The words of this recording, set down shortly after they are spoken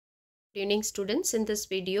Good evening students. In this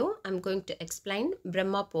video, I'm going to explain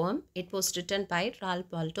Brahma poem. It was written by Ralph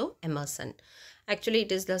Waldo Emerson. Actually,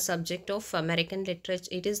 it is the subject of American literature.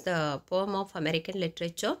 It is the poem of American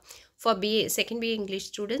literature for BA, second BA English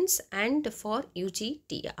students and for UG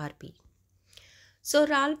TRP. So,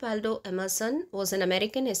 Ralph Waldo Emerson was an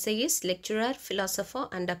American essayist, lecturer, philosopher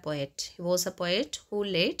and a poet. He was a poet who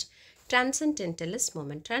led transcendentalist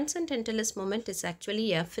movement. Transcendentalist movement is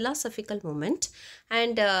actually a philosophical movement,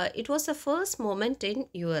 and it was the first movement in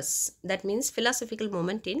US. That means philosophical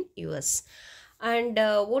movement in US. And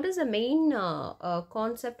what is the main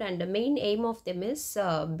concept and the main aim of them is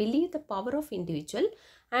believe the power of individual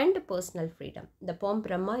and personal freedom. The poem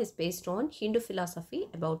Brahma is based on Hindu philosophy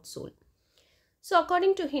about soul. So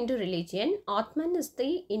according to Hindu religion, Atman is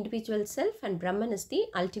the individual self and Brahman is the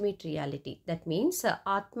ultimate reality. That means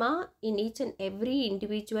Atma in each and every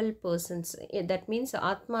individual person's, that means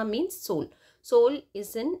Atma means soul. Soul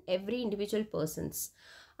is in every individual person's.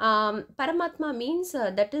 Paramatma means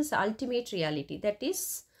that is ultimate reality. That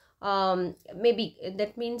is maybe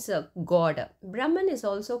that means God. Brahman is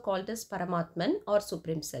also called as Paramatman or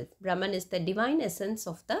Supreme Self. Brahman is the divine essence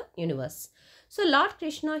of the universe. So Lord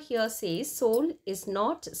Krishna here says soul is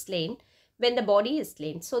not slain when the body is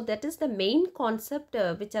slain. So that is the main concept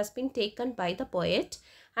which has been taken by the poet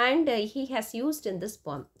and he has used in this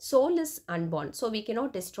poem. Soul is unborn. So we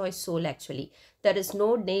cannot destroy soul actually. There is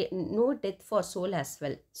no death for soul as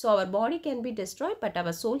well. So our body can be destroyed but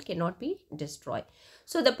our soul cannot be destroyed.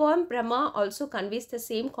 So the poem Brahma also conveys the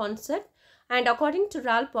same concept, and according to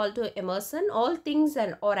Ralph Waldo Emerson, all things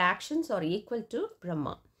or actions are equal to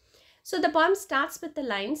Brahma. So the poem starts with the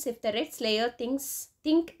lines, if the red slayer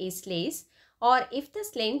think he slays, or if the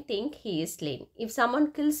slain think he is slain. If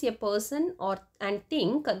someone kills a person and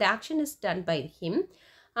think, the action is done by him.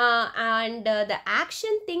 The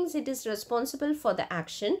action thinks it is responsible for the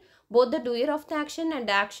action. Both the doer of the action and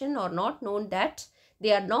the action are not known that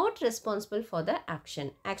they are not responsible for the action.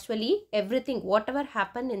 Actually, everything, whatever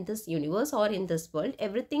happened in this universe or in this world,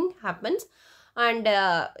 everything happens. And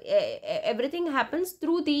everything happens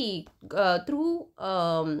through the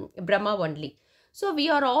Brahma only. So we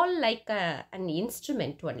are all like an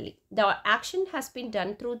instrument only. The action has been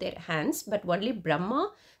done through their hands, but only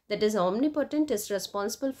Brahma, that is omnipotent, is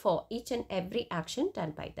responsible for each and every action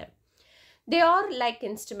done by them. They are like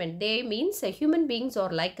instrument. They means human beings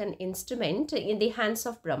are like an instrument in the hands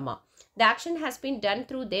of Brahma. The action has been done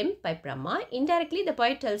through them by Brahma. Indirectly, the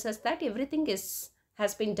poet tells us that everything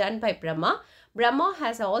has been done by Brahma. Brahma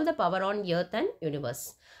has all the power on earth and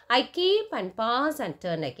universe. I keep and pass and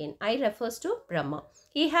turn again. I refers to Brahma.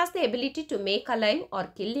 He has the ability to make alive or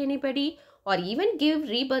kill anybody or even give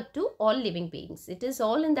rebirth to all living beings. It is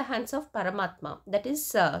all in the hands of Paramatma, that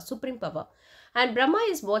is supreme power. And Brahma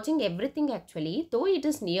is watching everything actually, though it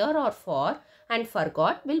is near or far and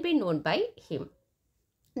forgot, will be known by him.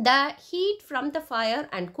 The heat from the fire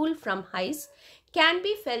and cool from ice can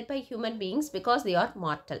be felt by human beings because they are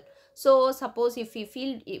mortal. So suppose if you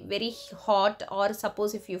feel very hot or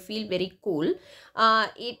suppose if you feel very cool,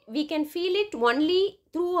 we can feel it only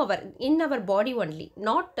through in our body only,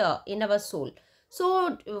 not in our soul.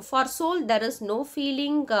 So for soul there is no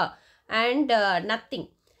feeling and nothing.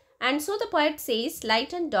 And so the poet says,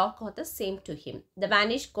 light and dark are the same to him. The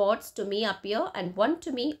vanished gods to me appear, and one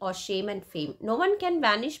to me are shame and fame. No one can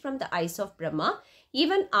vanish from the eyes of Brahma.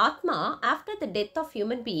 Even Atma, after the death of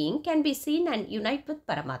human being, can be seen and unite with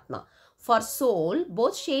Paramatma. For soul,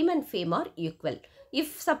 both shame and fame are equal.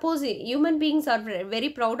 If suppose human beings are very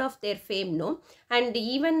proud of their fame, no, and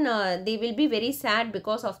even they will be very sad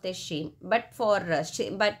because of their shame. But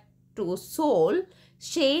but to soul,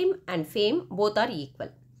 shame and fame both are equal.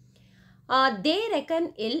 They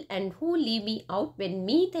reckon ill and who leave me out, when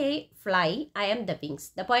me they fly, I am the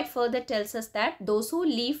wings. The poet further tells us that those who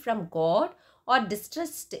leave from God or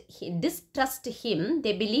distrust him,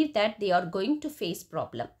 they believe that they are going to face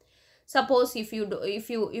problem. Suppose if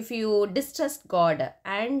you distrust God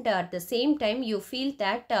and at the same time you feel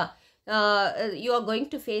that you are going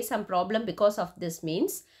to face some problem because of this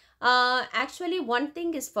means, actually one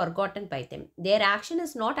thing is forgotten by them. Their action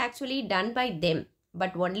is not actually done by them,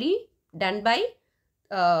 but only done by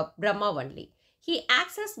Brahma only. He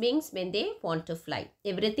acts as wings when they want to fly.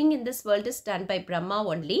 Everything in this world is done by Brahma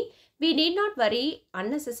only. We need not worry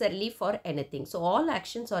unnecessarily for anything. So all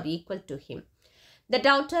actions are equal to him. The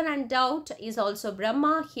doubter and doubt is also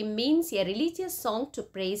Brahma. He means a religious song to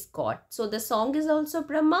praise God. So the song is also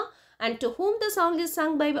Brahma, and to whom the song is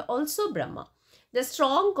sung by also Brahma. The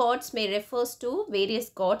strong gods may refer to various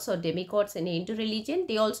gods or demigods in Hindu religion.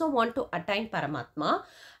 They also want to attain Paramatma,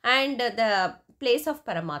 and the place of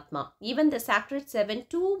Paramatma. Even the sacred seven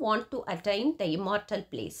too want to attain the immortal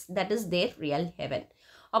place. That is their real heaven.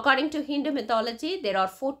 According to Hindu mythology, there are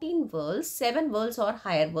 14 worlds. 7 worlds are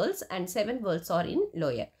higher worlds and 7 worlds are in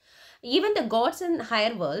lower. Even the gods in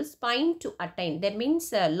higher worlds pine to attain. That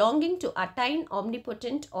means longing to attain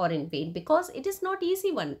omnipotent or in vain, because it is not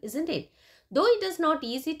easy one, isn't it? Though it is not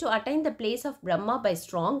easy to attain the place of Brahma by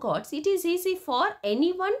strong gods, it is easy for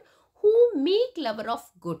anyone who meek lover of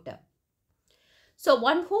good. So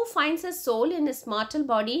one who finds a soul in his mortal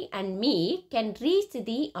body and me can reach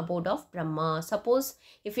the abode of Brahma. Suppose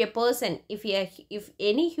if a person, if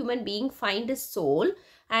any human being find a soul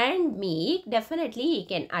and me, definitely he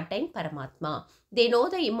can attain Paramatma. They know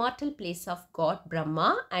the immortal place of God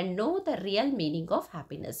Brahma and know the real meaning of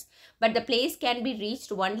happiness. But the place can be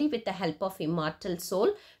reached only with the help of immortal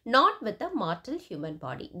soul, not with the mortal human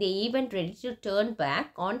body. They even ready to turn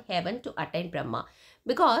back on heaven to attain Brahma.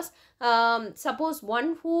 Because suppose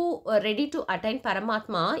one who ready to attain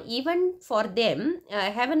Paramatma, even for them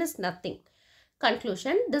heaven is nothing.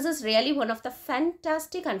 Conclusion: this is really one of the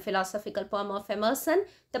fantastic and philosophical poem of Emerson.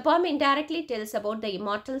 The poem indirectly tells about the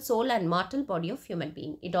immortal soul and mortal body of human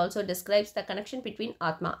being. It also describes the connection between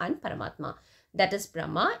Atma and Paramatma, that is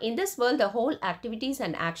Brahma. In this world, the whole activities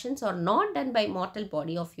and actions are not done by mortal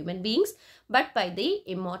body of human beings, but by the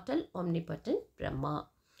immortal omnipotent Brahma.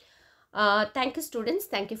 Thank you, students.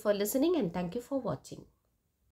 Thank you for listening and thank you for watching.